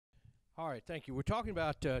All right, thank you. We're talking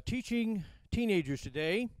about teaching teenagers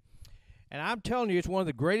today, and I'm telling you, it's one of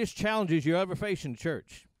the greatest challenges you ever face in the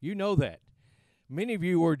church. You know that. Many of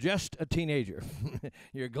you were just a teenager.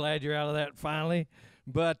 You're glad you're out of that finally,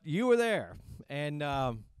 but you were there. And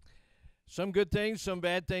some good things, some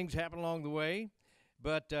bad things happen along the way,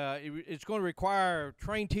 but it's going to require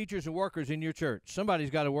trained teachers and workers in your church. Somebody's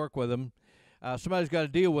got to work with them. Somebody's got to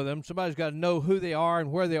deal with them. Somebody's got to know who they are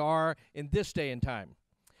and where they are in this day and time.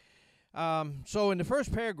 So in the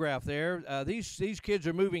first paragraph there, these kids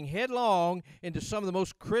are moving headlong into some of the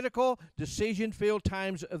most critical, decision-filled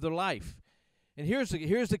times of their life. And here's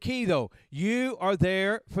the key, though. You are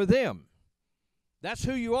there for them. That's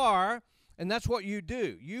who you are, and that's what you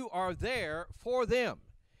do. You are there for them.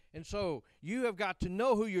 And so you have got to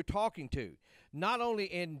know who you're talking to, not only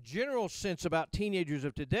in general sense about teenagers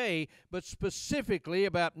of today, but specifically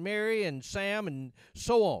about Mary and Sam and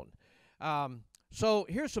so on. So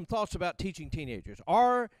here's some thoughts about teaching teenagers.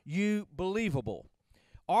 Are you believable?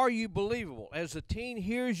 Are you believable? As the teen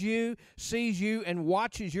hears you, sees you, and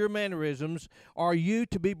watches your mannerisms, are you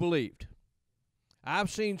to be believed? I've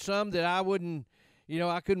seen some that I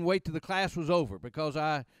couldn't wait till the class was over because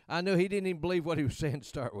I knew he didn't even believe what he was saying to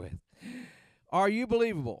start with. Are you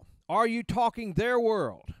believable? Are you talking their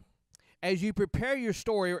world? As you prepare your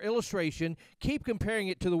story or illustration, keep comparing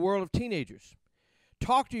it to the world of teenagers.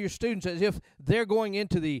 Talk to your students as if they're going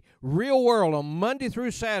into the real world on Monday through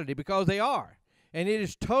Saturday, because they are. And it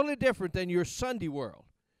is totally different than your Sunday world.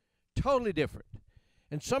 Totally different.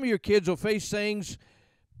 And some of your kids will face things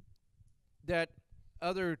that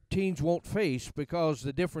other teens won't face because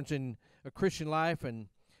the difference in a Christian life, and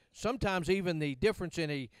sometimes even the difference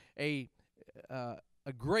in a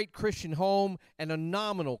great Christian home and a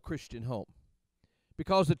nominal Christian home.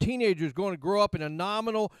 Because the teenager is going to grow up in a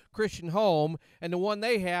nominal Christian home, and the one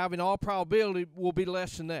they have, in all probability, will be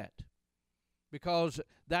less than that. Because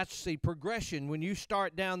that's the progression. When you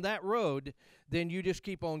start down that road, then you just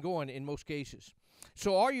keep on going in most cases.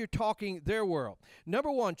 So are you talking their world? Number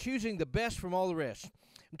one, choosing the best from all the rest.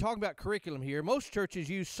 I'm talking about curriculum here. Most churches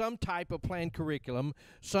use some type of planned curriculum.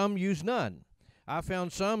 Some use none. I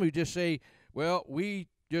found some who just say, well, we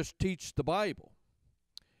just teach the Bible.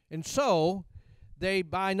 And so they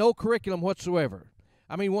buy no curriculum whatsoever.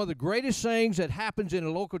 I mean, one of the greatest things that happens in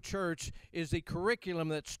a local church is the curriculum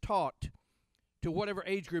that's taught to whatever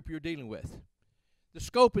age group you're dealing with. The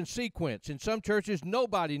scope and sequence. In some churches,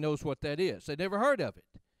 nobody knows what that is. They never heard of it.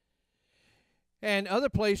 And other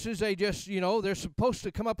places, they just, they're supposed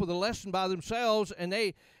to come up with a lesson by themselves, and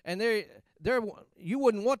you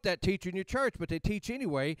wouldn't want that teacher in your church, but they teach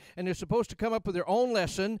anyway, and they're supposed to come up with their own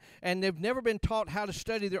lesson, and they've never been taught how to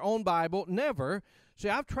study their own Bible, never. See,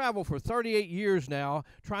 I've traveled for 38 years now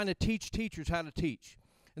trying to teach teachers how to teach,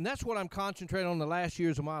 and that's what I'm concentrating on the last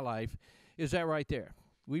years of my life, is that right there.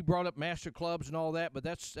 We brought up master clubs and all that, but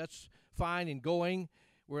that's fine and going.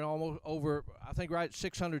 We're almost over, I think, right at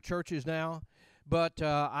 600 churches now. But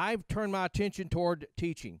I've turned my attention toward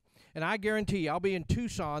teaching. And I guarantee you, I'll be in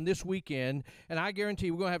Tucson this weekend, and I guarantee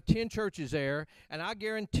you we're going to have 10 churches there, and I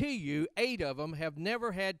guarantee you 8 of them have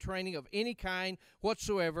never had training of any kind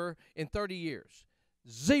whatsoever in 30 years.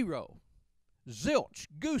 Zero. Zilch.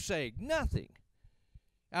 Goose egg. Nothing.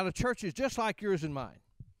 Out of churches just like yours and mine.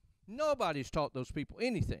 Nobody's taught those people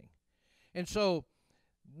anything. And so,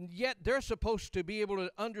 yet they're supposed to be able to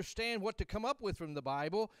understand what to come up with from the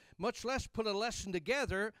Bible, much less put a lesson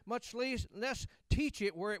together, much less teach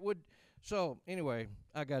it where it would. So, anyway,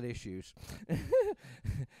 I got issues.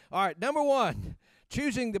 All right, number one,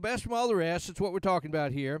 choosing the best from all the rest. That's what we're talking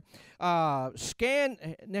about here. Now,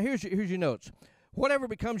 here's your notes. Whatever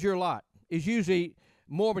becomes your lot is usually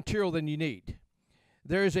more material than you need.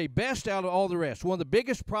 There is a best out of all the rest. One of the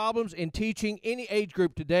biggest problems in teaching any age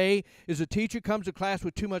group today is a teacher comes to class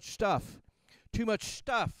with too much stuff. Too much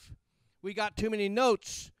stuff. We got too many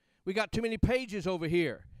notes. We got too many pages over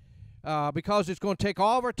here because it's going to take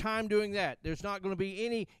all of our time doing that. There's not going to be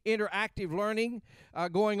any interactive learning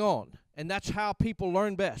going on, and that's how people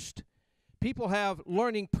learn best. People have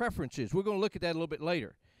learning preferences. We're going to look at that a little bit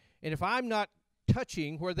later. And if I'm not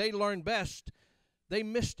touching where they learn best, they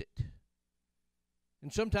missed it.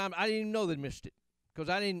 And sometimes I didn't even know they missed it because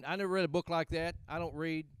I never read a book like that. I don't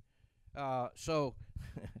read. So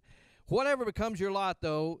whatever becomes your lot,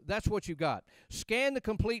 though, that's what you got. Scan the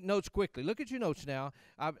complete notes quickly. Look at your notes now.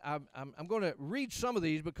 I'm going to read some of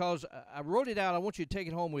these because I wrote it out. I want you to take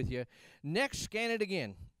it home with you. Next, scan it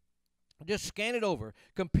again. Just scan it over.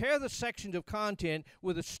 Compare the sections of content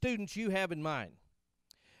with the students you have in mind.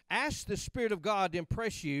 Ask the Spirit of God to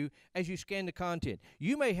impress you as you scan the content.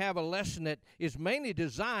 You may have a lesson that is mainly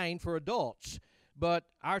designed for adults, but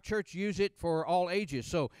our church use it for all ages.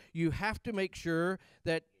 So you have to make sure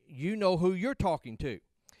that you know who you're talking to.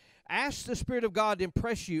 Ask the Spirit of God to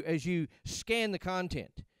impress you as you scan the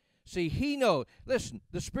content. See, He knows. Listen,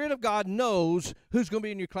 the Spirit of God knows who's going to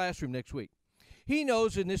be in your classroom next week. He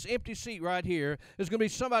knows in this empty seat right here, there's going to be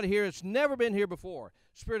somebody here that's never been here before.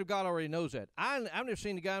 Spirit of God already knows that. I've never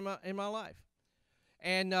seen the guy in my life.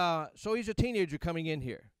 And so he's a teenager coming in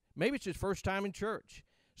here. Maybe it's his first time in church.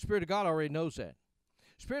 Spirit of God already knows that.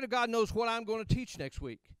 Spirit of God knows what I'm going to teach next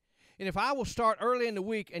week. And if I will start early in the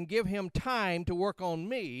week and give him time to work on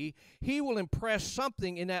me, he will impress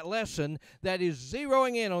something in that lesson that is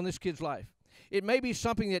zeroing in on this kid's life. It may be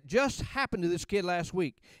something that just happened to this kid last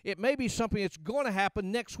week. It may be something that's going to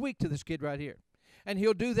happen next week to this kid right here. And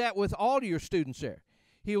he'll do that with all of your students there.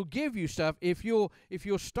 He'll give you stuff. If you'll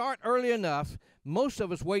start early enough, most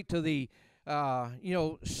of us wait till the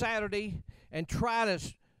Saturday and try to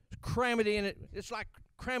cram it in. It's like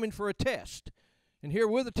cramming for a test. And here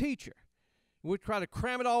we're the teacher. We try to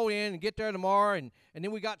cram it all in and get there tomorrow, and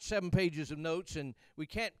then we got 7 pages of notes, and we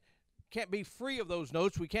can't be free of those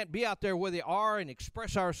notes. We can't be out there where they are and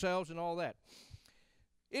express ourselves and all that.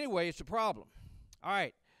 Anyway, it's a problem. All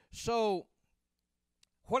right, so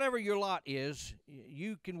whatever your lot is,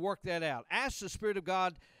 you can work that out. Ask the Spirit of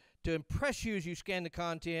God to impress you as you scan the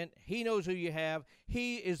content. He knows who you have.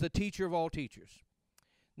 He is the teacher of all teachers.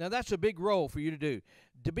 Now, that's a big role for you to do.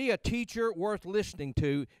 To be a teacher worth listening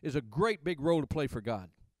to is a great big role to play for God.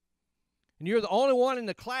 And you're the only one in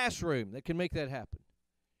the classroom that can make that happen.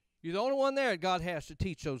 You're the only one there that God has to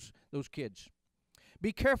teach those kids.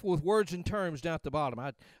 Be careful with words and terms down at the bottom.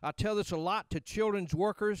 I tell this a lot to children's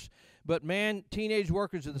workers, but man, teenage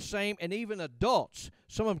workers are the same, and even adults,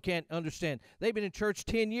 some of them can't understand. They've been in church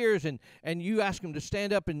 10 years, and you ask them to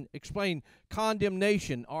stand up and explain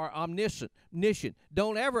condemnation or omniscient.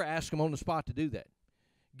 Don't ever ask them on the spot to do that.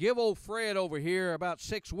 Give old Fred over here about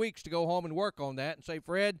 6 weeks to go home and work on that and say,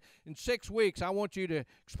 Fred, in 6 weeks, I want you to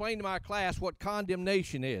explain to my class what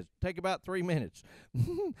condemnation is. Take about 3 minutes.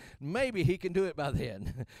 Maybe he can do it by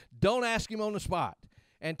then. Don't ask him on the spot.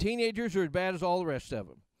 And teenagers are as bad as all the rest of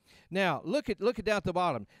them. Now, look at down at the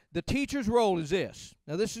bottom. The teacher's role is this.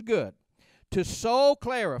 Now, this is good. To so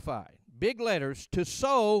clarify, big letters, to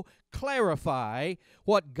so clarify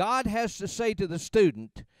what God has to say to the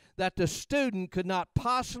student that the student could not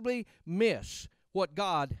possibly miss what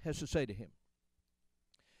God has to say to him.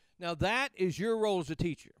 Now, that is your role as a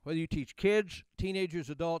teacher. Whether you teach kids, teenagers,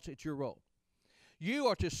 adults, it's your role. You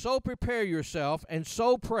are to so prepare yourself and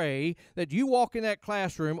so pray that you walk in that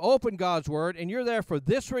classroom, open God's Word, and you're there for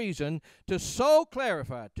this reason, to so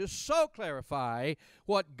clarify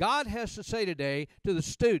what God has to say today to the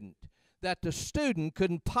student, that the student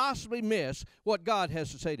couldn't possibly miss what God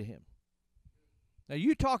has to say to him. Now,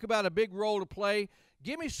 you talk about a big role to play.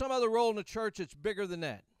 Give me some other role in the church that's bigger than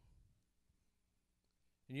that.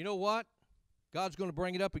 And you know what? God's going to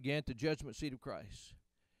bring it up again at the judgment seat of Christ.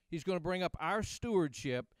 He's going to bring up our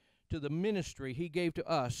stewardship to the ministry He gave to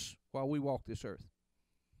us while we walk this earth.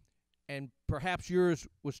 And perhaps yours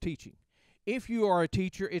was teaching. If you are a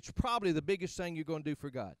teacher, it's probably the biggest thing you're going to do for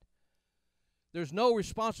God. There's no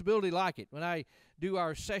responsibility like it. When I do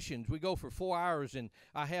our sessions, we go for 4 hours, and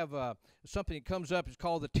I have something that comes up. It's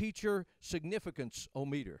called the Teacher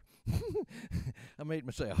Significance-O-Meter. I made it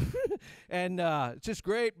myself. And it's this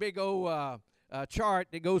great big old chart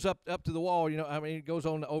that goes up to the wall. It goes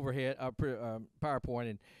on the overhead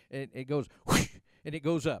PowerPoint, and it goes whoosh, and it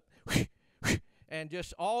goes up. Whoosh, whoosh, and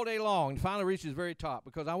just all day long, and finally reaches the very top,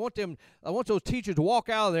 because I want those teachers to walk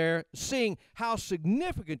out of there seeing how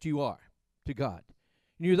significant you are to God.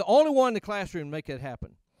 And you're the only one in the classroom to make that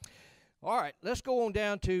happen. All right, let's go on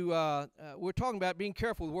down to, we're talking about being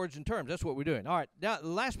careful with words and terms. That's what we're doing. All right, now, the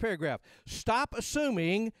last paragraph. Stop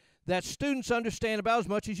assuming that students understand about as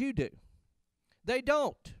much as you do. They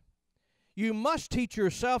don't. You must teach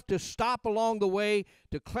yourself to stop along the way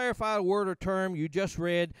to clarify a word or term you just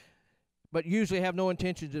read, but usually have no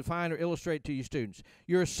intention to define or illustrate to your students.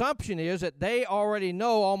 Your assumption is that they already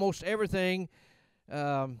know almost everything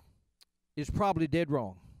is probably dead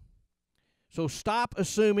wrong. So stop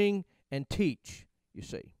assuming and teach, you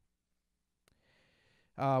see.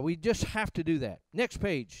 We just have to do that. Next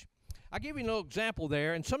page. I'll give you a little example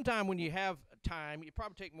there, and sometime when you have time, you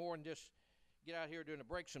probably take more than just get out here during a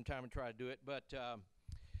break sometime and try to do it, but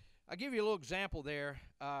I'll give you a little example there.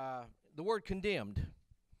 The word condemned.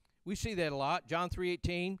 We see that a lot. John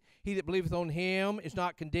 3:18, he that believeth on him is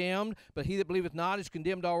not condemned, but he that believeth not is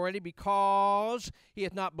condemned already, because he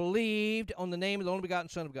hath not believed on the name of the only begotten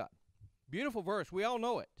Son of God. Beautiful verse. We all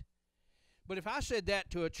know it. But if I said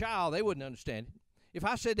that to a child, they wouldn't understand it. If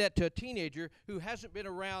I said that to a teenager who hasn't been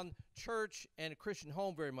around church and a Christian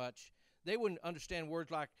home very much, they wouldn't understand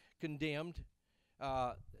words like condemned.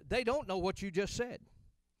 They don't know what you just said.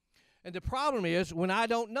 And the problem is, when I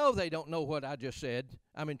don't know they don't know what I just said,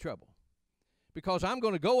 I'm in trouble. Because I'm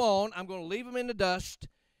going to go on, I'm going to leave them in the dust,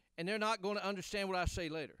 and they're not going to understand what I say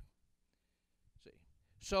later. See?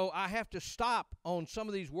 So I have to stop on some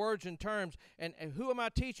of these words and terms. And who am I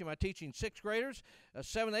teaching? Am I teaching 6th graders,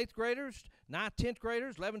 7th, 8th graders, 9th, 10th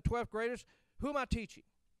graders, 11th, 12th graders? Who am I teaching?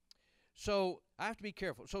 So I have to be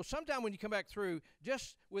careful. So sometime when you come back through,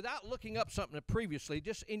 just without looking up something previously,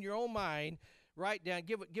 just in your own mind, write down,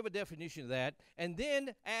 give a definition of that, and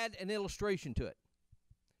then add an illustration to it.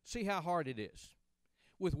 See how hard it is.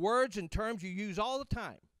 With words and terms you use all the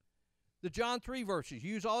time. The John 3 verses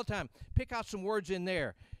you use all the time. Pick out some words in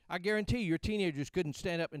there. I guarantee your teenagers couldn't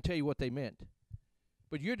stand up and tell you what they meant.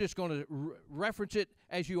 But you're just going to reference it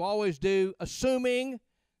as you always do, assuming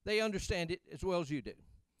they understand it as well as you do.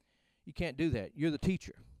 You can't do that. You're the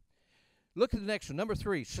teacher. Look at the next one, number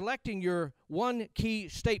 3, selecting your one key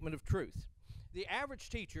statement of truth. The average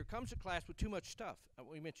teacher comes to class with too much stuff.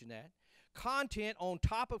 We mentioned that. Content on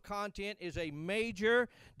top of content is a major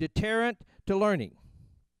deterrent to learning.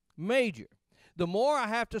 Major. The more I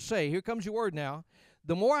have to say, here comes your word now,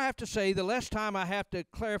 the more I have to say, the less time I have to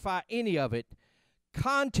clarify any of it.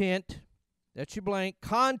 Content, that's your blank,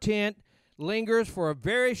 content lingers for a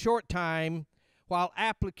very short time, while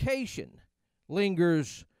application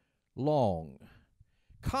lingers long.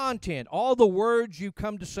 Content, all the words you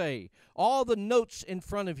come to say, all the notes in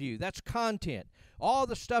front of you, that's content. All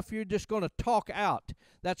the stuff you're just going to talk out,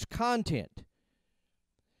 that's content.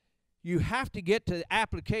 You have to get to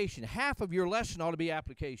application. Half of your lesson ought to be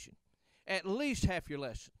application. At least half your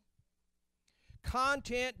lesson.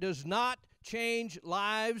 Content does not change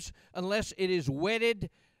lives unless it is wedded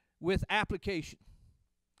with application.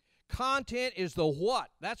 Content is the what.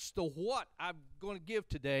 That's the what I'm going to give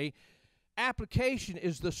today. Application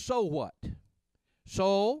is the so what.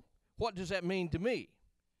 So, what does that mean to me?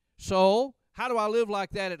 So, how do I live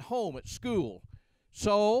like that at home, at school?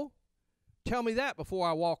 So, tell me that before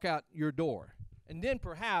I walk out your door. And then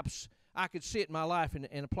perhaps I could see it in my life and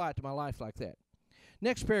apply it to my life like that.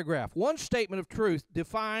 Next paragraph. One statement of truth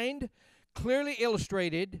defined, clearly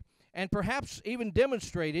illustrated, and perhaps even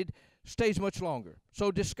demonstrated stays much longer.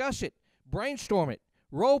 So discuss it, brainstorm it,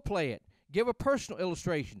 role play it, give a personal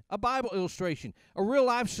illustration, a Bible illustration, a real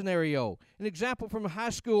life scenario, an example from a high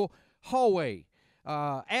school hallway.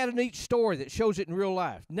 Add a neat story that shows it in real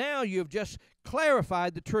life. Now you've just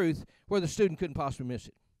clarified the truth where the student couldn't possibly miss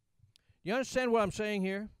it. You understand what I'm saying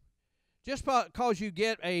here? Just because you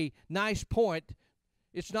get a nice point,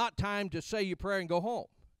 it's not time to say your prayer and go home.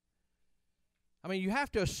 I mean, you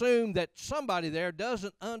have to assume that somebody there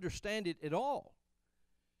doesn't understand it at all.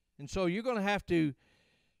 And so you're going to have to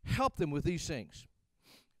help them with these things.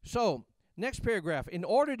 So, next paragraph. In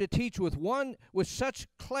order to teach with such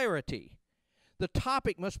clarity, the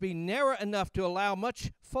topic must be narrow enough to allow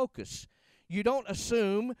much focus. You don't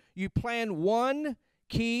assume, you plan one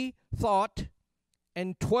key thought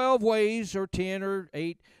and 12 ways or 10 or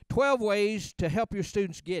 8, 12 ways to help your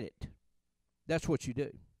students get it. That's what you do.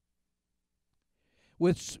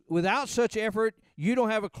 Without such effort, you don't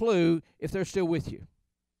have a clue if they're still with you.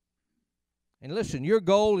 And listen, your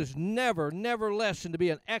goal is never, never less than to be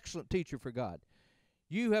an excellent teacher for God.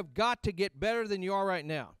 You have got to get better than you are right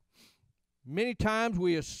now. Many times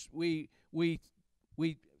we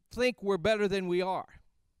think we're better than we are.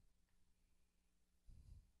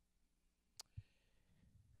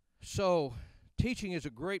 So, teaching is a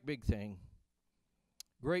great big thing.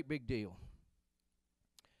 Great big deal.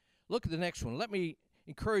 Look at the next one. Let me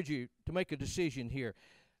encourage you to make a decision here.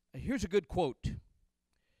 Here's a good quote.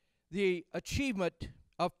 The achievement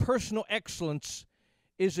of personal excellence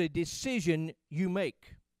is a decision you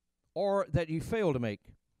make or that you fail to make.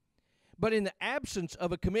 But in the absence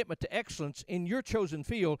of a commitment to excellence in your chosen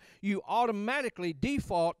field, you automatically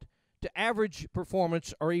default to average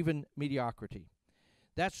performance or even mediocrity.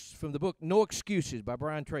 That's from the book No Excuses by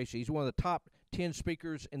Brian Tracy. He's one of the top 10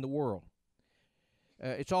 speakers in the world.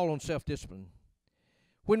 It's all on self-discipline.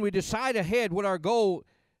 When we decide ahead what our goal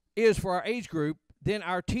is for our age group, then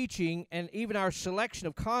our teaching and even our selection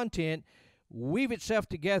of content weave itself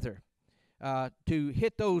together to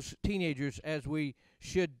hit those teenagers as we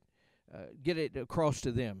should get it across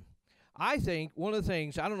to them. I think one of the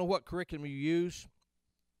things, I don't know what curriculum you use,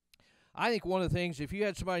 I think one of the things, if you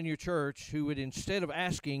had somebody in your church who would, instead of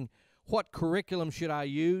asking, what curriculum should I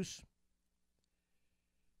use,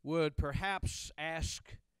 would perhaps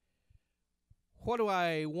ask, what do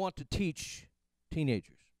I want to teach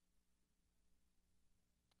teenagers?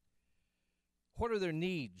 What are their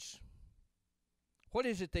needs? What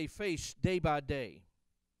is it they face day by day?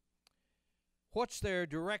 What's their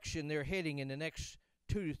direction they're heading in the next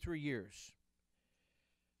 2 to 3 years?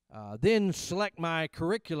 Then select my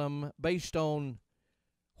curriculum based on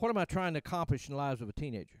what am I trying to accomplish in the lives of a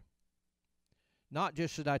teenager. Not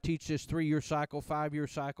just that I teach this 3-year cycle, 5-year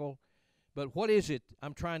cycle, but what is it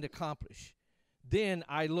I'm trying to accomplish? Then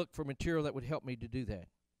I look for material that would help me to do that.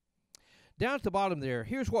 Down at the bottom there,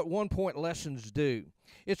 here's what one-point lessons do.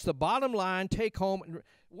 It's the bottom line, take home.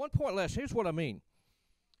 One-point lesson, here's what I mean.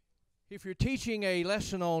 If you're teaching a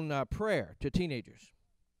lesson on prayer to teenagers,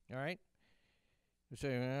 all right? You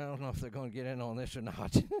say, I don't know if they're going to get in on this or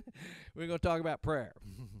not. We're going to talk about prayer.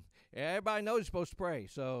 Everybody knows you're supposed to pray,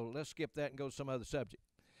 so let's skip that and go to some other subject.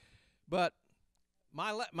 But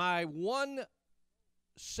my one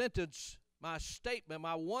sentence, my statement,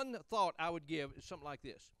 my one thought I would give is something like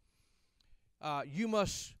this. You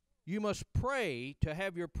must pray to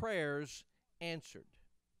have your prayers answered.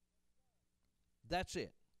 That's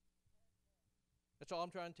it. That's all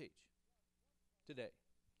I'm trying to teach today.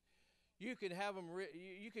 You could have them.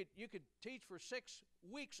 You could teach for 6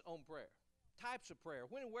 weeks on prayer. Types of prayer.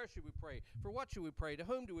 When and where should we pray? For what should we pray? To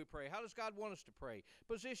whom do we pray? How does God want us to pray?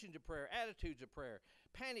 Positions of prayer, attitudes of prayer,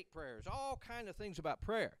 panic prayers, all kind of things about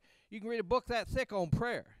prayer. You can read a book that thick on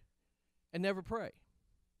prayer and never pray.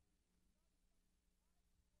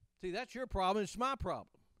 See, that's your problem. It's my problem.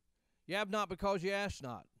 You have not because you ask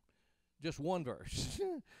not. Just one verse.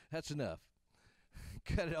 That's enough.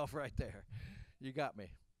 Cut it off right there. You got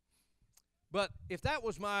me. But if that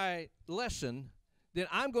was my lesson, then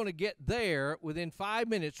I'm going to get there within 5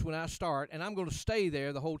 minutes when I start, and I'm going to stay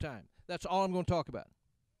there the whole time. That's all I'm going to talk about.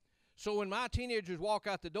 So when my teenagers walk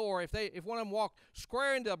out the door, if one of them walk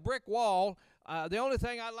square into a brick wall, the only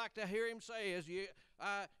thing I'd like to hear him say is,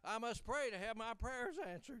 I must pray to have my prayers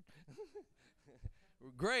answered.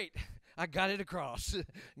 Great. I got it across.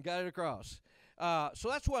 Got it across. So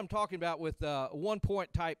that's what I'm talking about with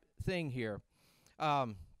one-point type thing here.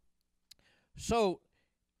 So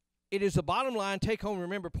it is the bottom line, take home,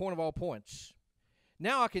 remember, point of all points.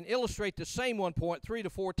 Now I can illustrate the same 1 point 3 to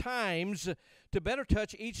 4 times to better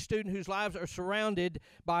touch each student whose lives are surrounded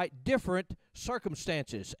by different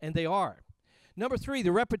circumstances, and they are. Number 3,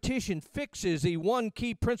 the repetition fixes the one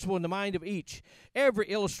key principle in the mind of each. Every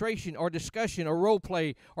illustration or discussion or role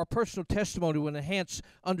play or personal testimony will enhance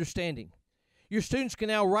understanding. Your students can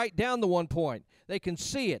now write down the 1 point. They can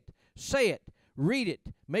see it, say it, read it,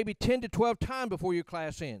 maybe 10 to 12 times before your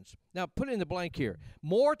class ends. Now, put it in the blank here.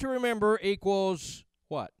 More to remember equals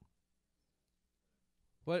what?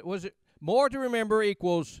 What was it? More to remember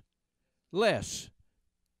equals less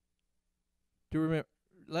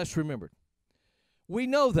less remembered. We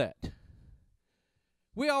know that.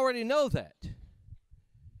 We already know that.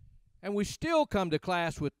 And we still come to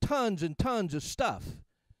class with tons and tons of stuff.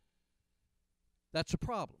 That's a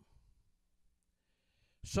problem.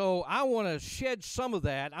 So I want to shed some of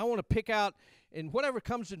that. I want to pick out, and whatever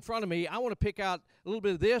comes in front of me, I want to pick out a little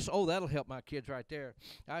bit of this. Oh, that'll help my kids right there.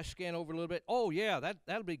 I scan over a little bit. Oh, yeah,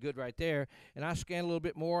 that'll be good right there. And I scan a little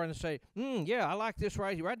bit more and say, yeah, I like this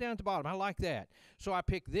right down at the bottom. I like that. So I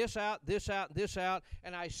pick this out, this out, and this out,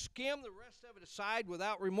 and I skim the rest of it aside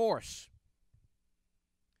without remorse.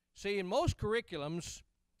 See, in most curriculums,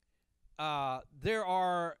 there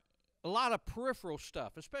are a lot of peripheral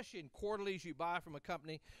stuff, especially in quarterlies you buy from a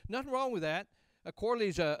company. Nothing wrong with that. A quarterly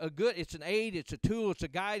is a good, it's an aid, it's a tool, it's a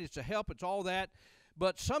guide, it's a help, it's all that.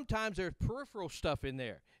 But sometimes there's peripheral stuff in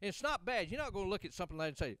there. And it's not bad. You're not going to look at something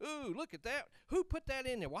like that and say, ooh, look at that. Who put that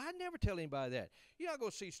in there? Well, I never tell anybody that. You're not going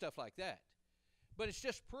to see stuff like that. But it's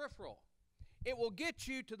just peripheral. It will get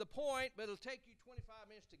you to the point, but it'll take you 25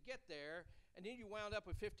 minutes to get there, and then you wound up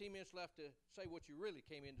with 15 minutes left to say what you really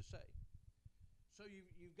came in to say. So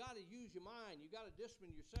you've got to use your mind. You've got to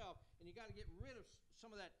discipline yourself, and you've got to get rid of some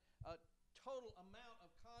of that total amount of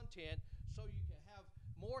content so you can have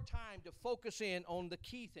more time to focus in on the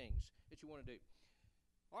key things that you want to do.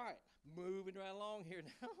 All right, moving right along here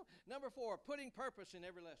now. Number 4, putting purpose in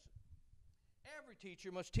every lesson. Every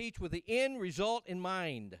teacher must teach with the end result in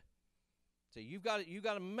mind. See, you've got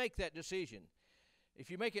to make that decision. If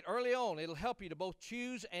you make it early on, it'll help you to both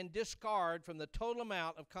choose and discard from the total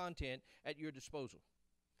amount of content at your disposal.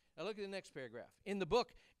 Now look at the next paragraph. In the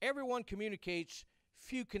book, Everyone Communicates,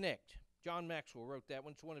 Few Connect. John Maxwell wrote that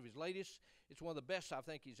one. It's one of his latest. It's one of the best I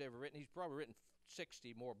think he's ever written. He's probably written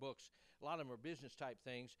 60 more books. A lot of them are business-type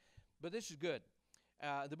things. But this is good.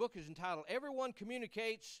 The book is entitled, Everyone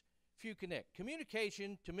Communicates, Few Connect.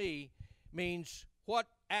 Communication, to me, means what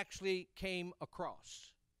actually came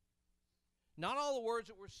across. Not all the words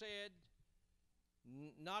that were said,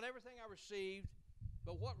 Not everything I received,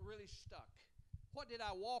 but what really stuck. What did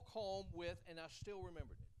I walk home with and I still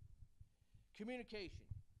remembered it? Communication,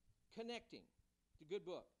 connecting. It's a good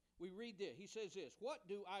book. We read this. He says this, what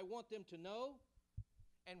do I want them to know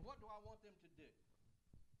and what do I want them to do?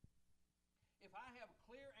 If I have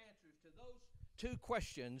clear answers to those two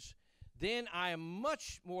questions, then I am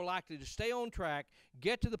much more likely to stay on track,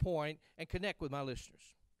 get to the point, and connect with my listeners,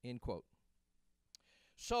 end quote.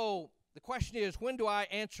 So the question is, when do I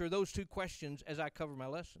answer those two questions as I cover my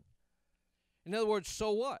lesson? In other words,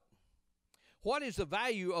 so what? What is the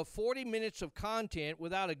value of 40 minutes of content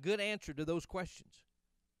without a good answer to those questions?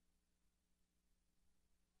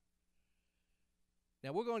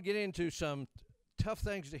 Now, we're going to get into some tough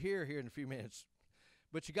things to hear here in a few minutes,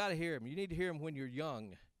 but you got to hear them. You need to hear them when you're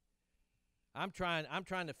young. I'm trying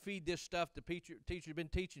to feed this stuff to teachers been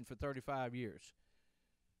teaching for 35 years.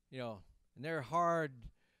 You know, and they're hard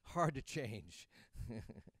to change.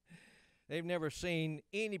 They've never seen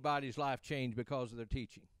anybody's life change because of their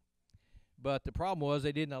teaching. But the problem was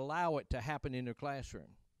they didn't allow it to happen in their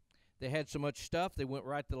classroom. They had so much stuff, they went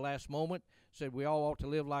right to the last moment, said we all ought to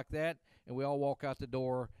live like that, and we all walk out the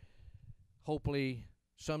door. Hopefully,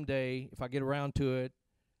 someday, if I get around to it,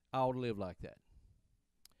 I'll live like that.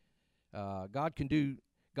 God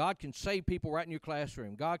can save people right in your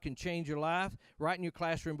classroom. God can change your life right in your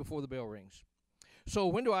classroom before the bell rings. So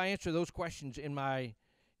when do I answer those questions in my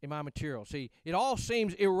material? See, it all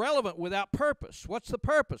seems irrelevant without purpose. What's the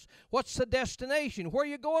purpose? What's the destination? Where are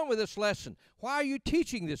you going with this lesson? Why are you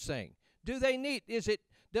teaching this thing? Does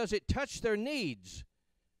it touch their needs?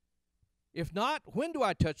 If not, when do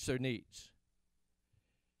I touch their needs?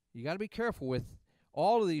 You got to be careful with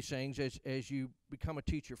all of these things as you become a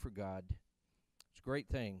teacher for God. It's a great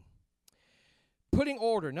thing. Putting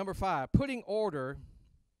order, number 5, putting order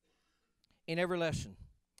in every lesson.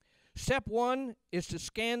 Step 1 is to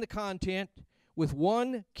scan the content with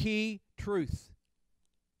one key truth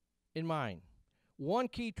in mind. One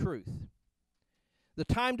key truth. The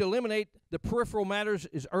time to eliminate the peripheral matters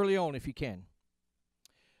is early on if you can.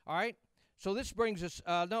 All right? So this brings us,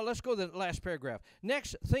 let's go to the last paragraph.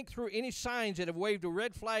 Next, think through any signs that have waved a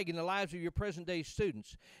red flag in the lives of your present-day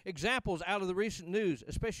students. Examples out of the recent news,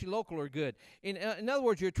 especially local, are good. In other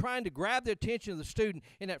words, you're trying to grab the attention of the student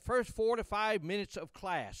in that first 4 to 5 minutes of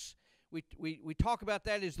class. We talk about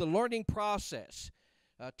that as the learning process.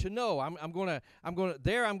 To know, I'm going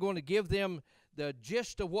to give them the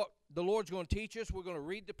gist of what the Lord's going to teach us. We're going to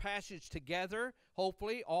read the passage together,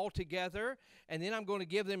 hopefully, all together. And then I'm going to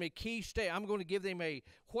give them a key statement. I'm going to give them a,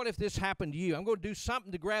 what if this happened to you? I'm going to do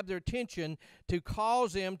something to grab their attention to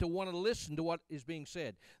cause them to want to listen to what is being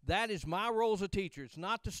said. That is my role as a teacher. It's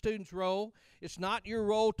not the student's role. It's not your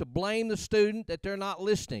role to blame the student that they're not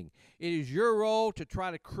listening. It is your role to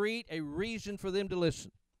try to create a reason for them to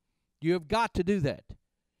listen. You have got to do that.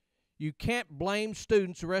 You can't blame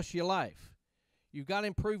students the rest of your life. You've got to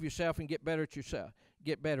improve yourself and get better at yourself.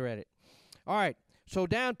 Get better at it. All right. So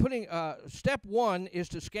step 1 is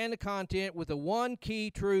to scan the content with the one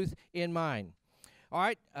key truth in mind. All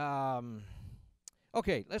right.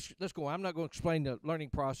 Okay. Let's go. I'm not going to explain the learning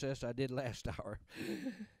process I did last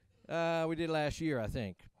hour. We did last year, I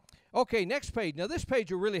think. Okay. Next page. Now this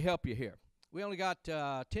page will really help you here. We only got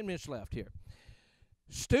 10 minutes left here.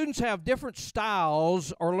 Students have different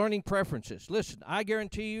styles or learning preferences. Listen, I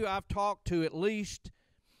guarantee you I've talked to at least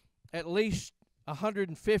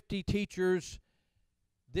 150 teachers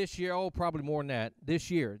this year, probably more than that,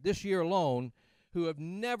 this year alone, who have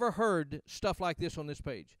never heard stuff like this on this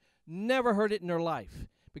page. Never heard it in their life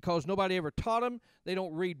because nobody ever taught them. They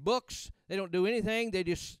don't read books. They don't do anything. They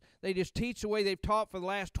just teach the way they've taught for the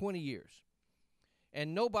last 20 years.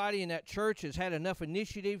 And nobody in that church has had enough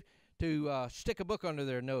initiative to stick a book under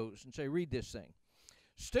their nose and say, read this thing.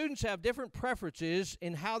 Students have different preferences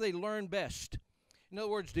in how they learn best. In other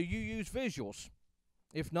words, do you use visuals?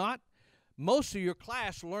 If not, most of your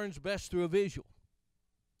class learns best through a visual.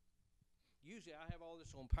 Usually I have all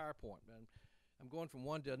this on PowerPoint, but I'm going from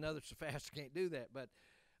one to another so fast I can't do that. But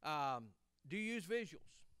do you use visuals?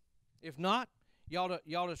 If not, you ought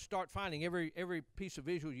to start finding every piece of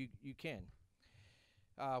visual you can.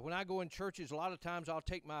 When I go in churches, a lot of times I'll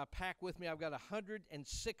take my pack with me. I've got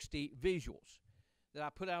 160 visuals that I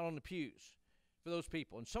put out on the pews for those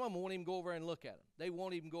people. And some of them won't even go over and look at them. They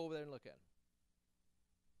won't even go over there and look at them.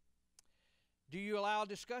 Do you allow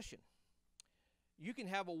discussion? You can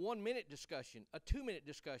have a 1-minute discussion, a 2-minute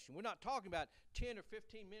discussion. We're not talking about 10 or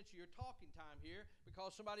 15 minutes of your talking time here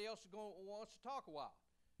because somebody else wants to talk a while.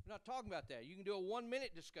 We're not talking about that. You can do a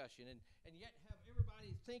 1-minute discussion and yet have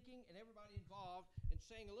everybody thinking and everybody involved and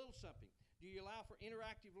saying a little something. Do you allow for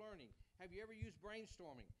interactive learning? Have you ever used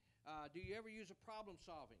brainstorming? Do you ever use a problem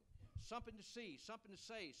solving? Something to see, something to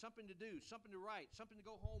say, something to do, something to write, something to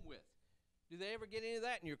go home with. Do they ever get any of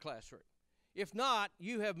that in your classroom? If not,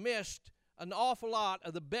 you have missed an awful lot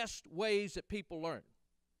of the best ways that people learn.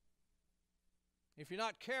 If you're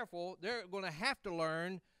not careful, they're going to have to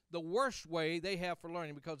learn the worst way they have for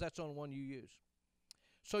learning because that's the only one you use.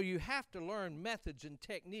 So you have to learn methods and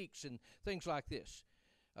techniques and things like this.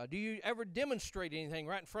 Do you ever demonstrate anything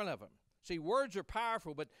right in front of them? See, words are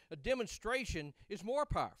powerful, but a demonstration is more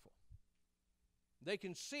powerful. They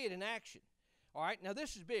can see it in action. All right, now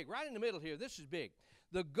this is big. Right in the middle here, this is big.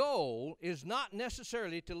 The goal is not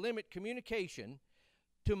necessarily to limit communication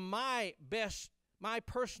to my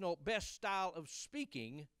personal best style of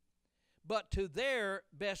speaking, but to their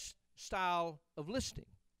best style of listening.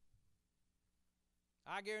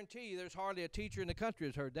 I guarantee you there's hardly a teacher in the country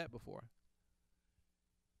who's heard that before.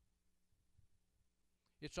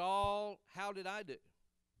 It's all, how did I do?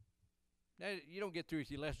 Now, you don't get through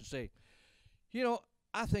with your lesson and say, you know,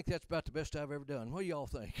 I think that's about the best I've ever done. What do y'all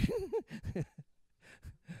think?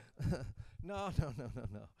 No.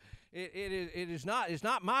 It is not. It's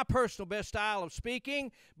not my personal best style of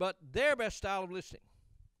speaking, but their best style of listening.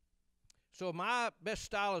 So my best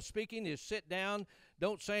style of speaking is sit down,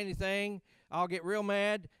 don't say anything. I'll get real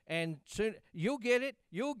mad, and soon you'll get it.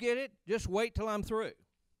 You'll get it. Just wait till I'm through.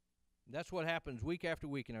 That's what happens week after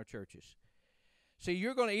week in our churches. See,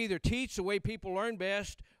 you're going to either teach the way people learn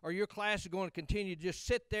best, or your class is going to continue to just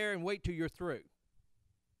sit there and wait till you're through.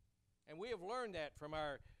 And we have learned that from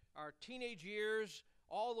our teenage years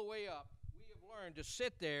all the way up. We have learned to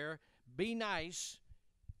sit there, be nice,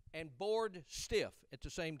 and bored stiff at the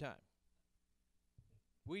same time.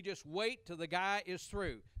 We just wait till the guy is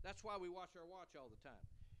through. That's why we watch our watch all the time.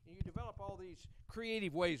 And you develop all these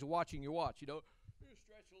creative ways of watching your watch. You know, you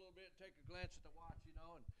stretch a little bit, take a glance at the watch, you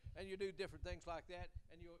know, and you do different things like that.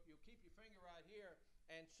 And you'll keep your finger right here,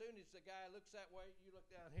 and as soon as the guy looks that way, you look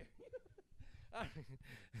down here.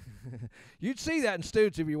 You'd see that in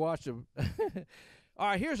students if you watch them. All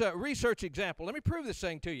right, here's a research example. Let me prove this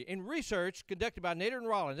thing to you. In research conducted by Nader and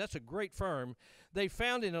Rollins, that's a great firm, they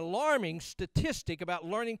found an alarming statistic about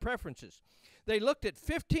learning preferences. They looked at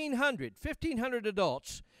 1,500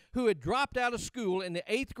 adults who had dropped out of school in the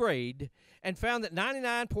 8th grade and found that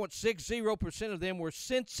 99.60% of them were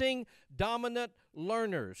sensing dominant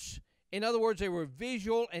learners. In other words, they were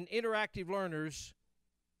visual and interactive learners,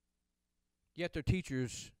 yet their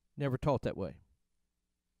teachers never taught that way.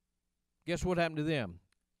 Guess what happened to them?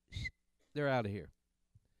 They're out of here.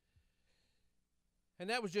 And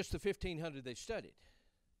that was just the 1,500 they studied.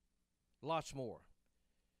 Lots more.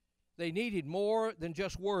 They needed more than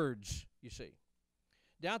just words, you see.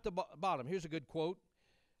 Down at the bottom, here's a good quote.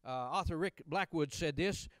 Author Rick Blackwood said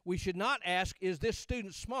this: "We should not ask, is this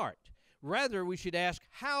student smart? Rather, we should ask,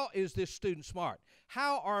 how is this student smart?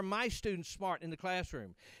 How are my students smart in the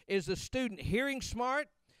classroom? Is the student hearing smart,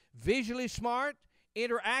 visually smart,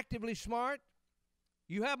 interactively smart?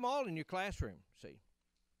 You have them all in your classroom, see.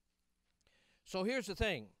 So here's the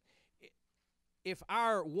thing. If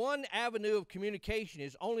our one avenue of communication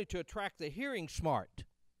is only to attract the hearing smart,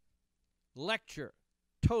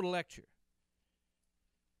 total lecture,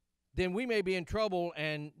 then we may be in trouble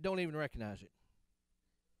and don't even recognize it.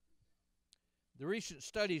 The recent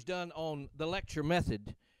studies done on the lecture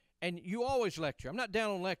method, and you always lecture. I'm not down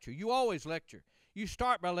on lecture. You always lecture. You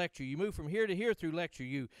start by lecture. You move from here to here through lecture.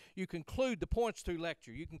 You conclude the points through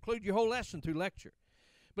lecture. You conclude your whole lesson through lecture.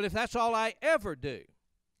 But if that's all I ever do,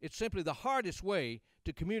 it's simply the hardest way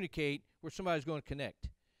to communicate where somebody's going to connect,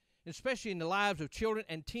 especially in the lives of children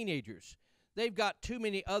and teenagers. They've got too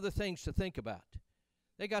many other things to think about.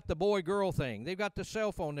 They got the boy-girl thing. They've got the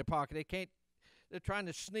cell phone in their pocket. They're trying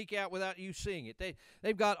to sneak out without you seeing it.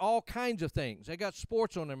 They've got all kinds of things. They got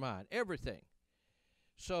sports on their mind, everything.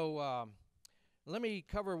 So let me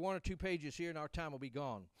cover 1 or 2 pages here, and our time will be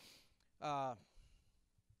gone.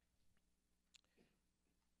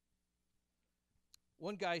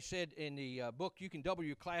 One guy said in the book, You Can Double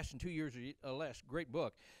Your Class in 2 Years or Less, great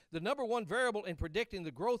book, the number one variable in predicting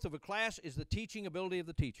the growth of a class is the teaching ability of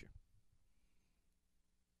the teacher.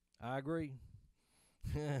 I agree.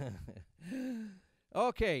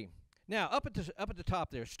 Okay. Now, up at the top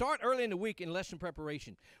there, start early in the week in lesson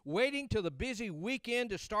preparation. Waiting till the busy weekend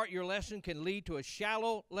to start your lesson can lead to a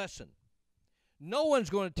shallow lesson. No one's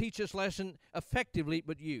going to teach this lesson effectively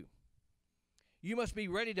but you. You must be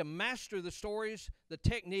ready to master the stories, the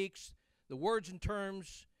techniques, the words and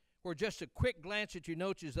terms, where just a quick glance at your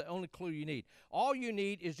notes is the only clue you need. All you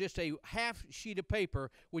need is just a half sheet of paper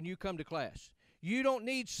when you come to class. You don't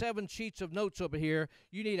need 7 sheets of notes over here.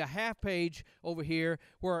 You need a half page over here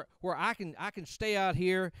where I can stay out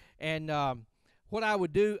here and what I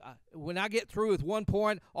would do when I get through with one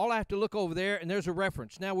point, all I have to look over there and there's a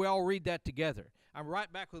reference. Now we all read that together. I'm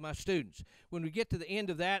right back with my students. When we get to the end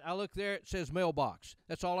of that, I look there, it says mailbox.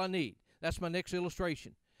 That's all I need. That's my next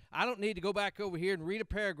illustration. I don't need to go back over here and read a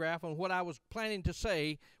paragraph on what I was planning to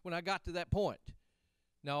say when I got to that point.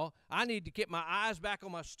 No, I need to get my eyes back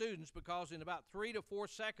on my students because in about 3 to 4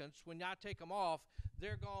 seconds, when I take them off,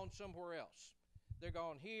 they're gone somewhere else. They're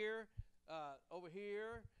gone here, over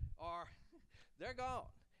here, or they're gone.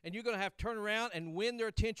 And you're going to have to turn around and win their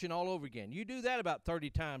attention all over again. You do that about 30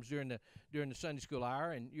 times during the Sunday school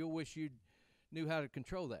hour, and you'll wish you knew how to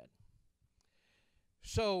control that.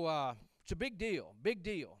 So it's a big deal, big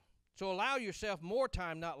deal. So allow yourself more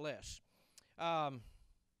time, not less. Let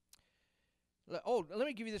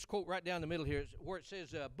me give you this quote right down the middle here where it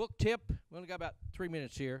says book tip. We only got about 3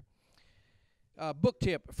 minutes here. Book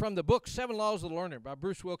tip from the book 7 Laws of the Learner by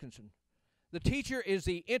Bruce Wilkinson. The teacher is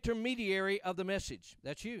the intermediary of the message.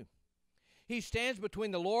 That's you. He stands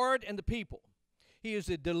between the Lord and the people. He is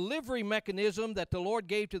the delivery mechanism that the Lord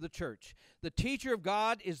gave to the church. The teacher of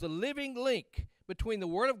God is the living link between the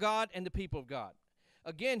Word of God and the people of God.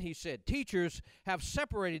 Again, he said, teachers have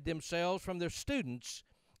separated themselves from their students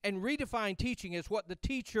and redefine teaching as what the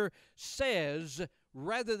teacher says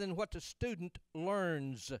rather than what the student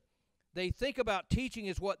learns. They think about teaching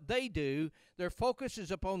as what they do. Their focus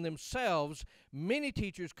is upon themselves. Many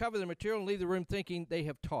teachers cover the material and leave the room thinking they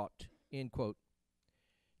have taught, end quote.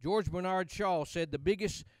 George Bernard Shaw said the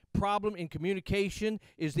biggest problem in communication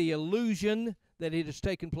is the illusion that it has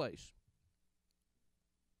taken place.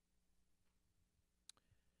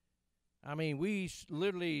 I mean, we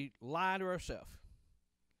literally lie to ourselves.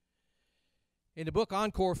 In the book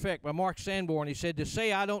Encore Effect by Mark Sanborn, he said, to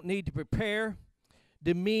say I don't need to prepare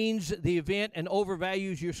demeans the event and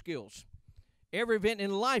overvalues your skills. Every event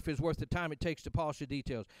in life is worth the time it takes to polish the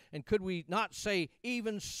details. And could we not say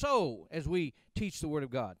even so as we teach the Word of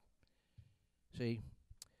God? See?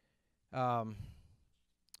 Well,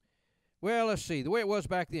 let's see. The way it was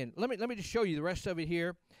back then. Let me just show you the rest of it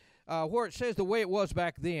here. Where it says the way it was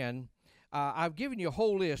back then, I've given you a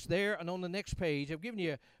whole list there, and on the next page, I've given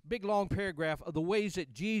you a big, long paragraph of the ways that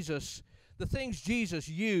the things Jesus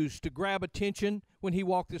used to grab attention when he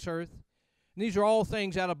walked this earth. And these are all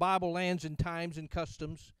things out of Bible lands and times and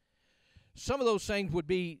customs. Some of those things would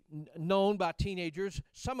be known by teenagers.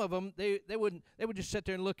 Some of them, they would just sit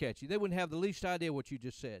there and look at you. They wouldn't have the least idea what you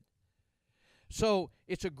just said. So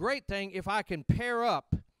it's a great thing if I can pair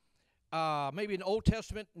up maybe an Old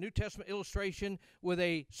Testament, New Testament illustration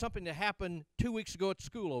with something that happened 2 weeks ago at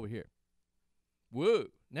school over here. Whoa.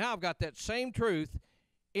 Now I've got that same truth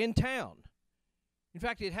in town. In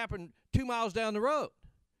fact, it happened 2 miles down the road.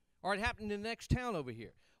 Or it happened in the next town over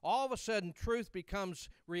here. All of a sudden, truth becomes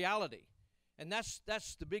reality. And that's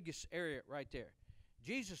the biggest area right there.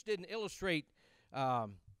 Jesus didn't illustrate or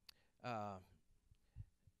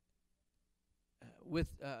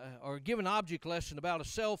give an object lesson about a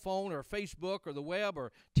cell phone or Facebook or the web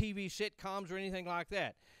or TV sitcoms or anything like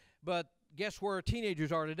that. But guess where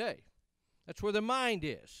teenagers are today? That's where the mind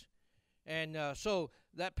is. And so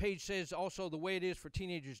that page says also the way it is for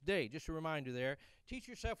teenagers today. Just a reminder there. Teach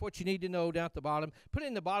yourself what you need to know down at the bottom. Put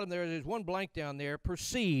in the bottom there's one blank down there.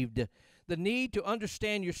 Perceived. The need to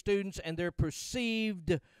understand your students and their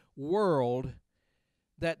perceived world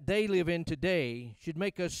that they live in today should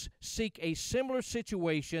make us seek a similar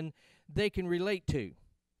situation they can relate to.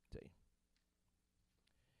 See?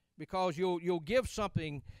 Because you'll give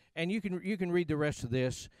something, and you can read the rest of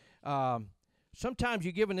this. Sometimes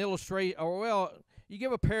you give an illustration, you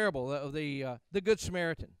give a parable of the Good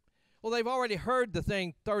Samaritan. Well, they've already heard the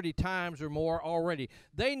thing 30 times or more already.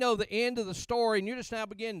 They know the end of the story, and you're just now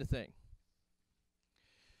beginning the thing.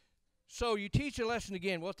 So you teach a lesson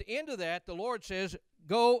again. Well, at the end of that, the Lord says,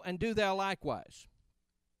 go and do thou likewise.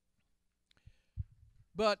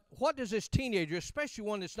 But what does this teenager, especially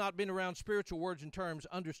one that's not been around spiritual words and terms,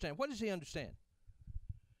 understand? What does he understand?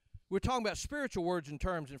 We're talking about spiritual words and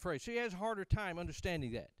terms and phrases. So he has a harder time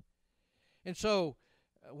understanding that. And so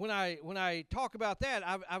when I talk about that,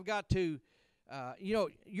 I've got to,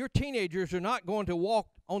 your teenagers are not going to walk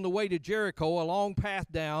on the way to Jericho, a long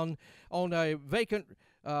path down on a vacant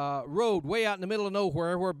road way out in the middle of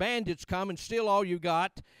nowhere where bandits come and steal all you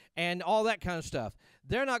got and all that kind of stuff.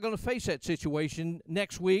 They're not going to face that situation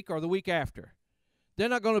next week or the week after. They're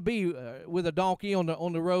not going to be with a donkey on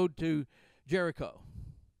the road to Jericho.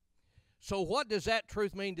 So what does that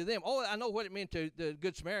truth mean to them? Oh, I know what it meant to the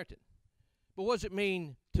Good Samaritan. But what does it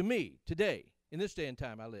mean to me today, in this day and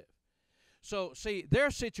time I live? So, see, their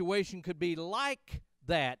situation could be like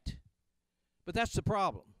that, but that's the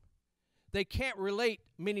problem. They can't relate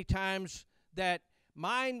many times that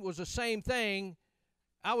mine was the same thing.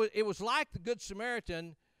 It was like the Good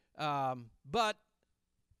Samaritan, but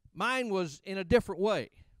mine was in a different way.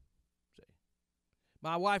 See,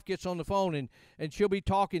 my wife gets on the phone, and she'll be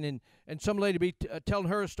talking, and some lady be telling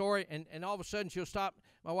her a story, and all of a sudden she'll stop.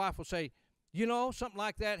 My wife will say, you know, something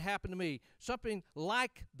like that happened to me. Something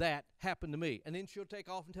like that happened to me. And then she'll take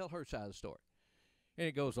off and tell her side of the story. And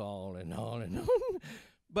it goes on and on and on.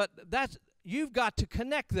 But you've got to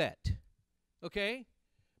connect that, okay?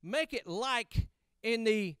 Make it like in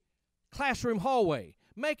the classroom hallway.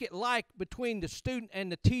 Make it like between the student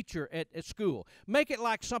and the teacher at school. Make it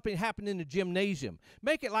like something happened in the gymnasium.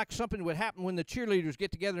 Make it like something would happen when the cheerleaders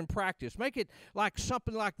get together and practice. Make it like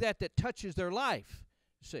something like that touches their life,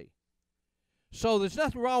 see. So there's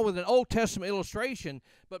nothing wrong with an Old Testament illustration,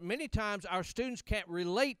 but many times our students can't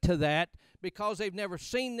relate to that because they've never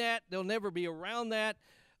seen that. They'll never be around that.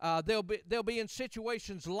 They'll be in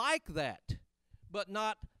situations like that, but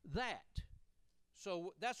not that.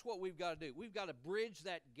 So that's what we've got to do. We've got to bridge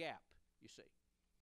that gap, you see.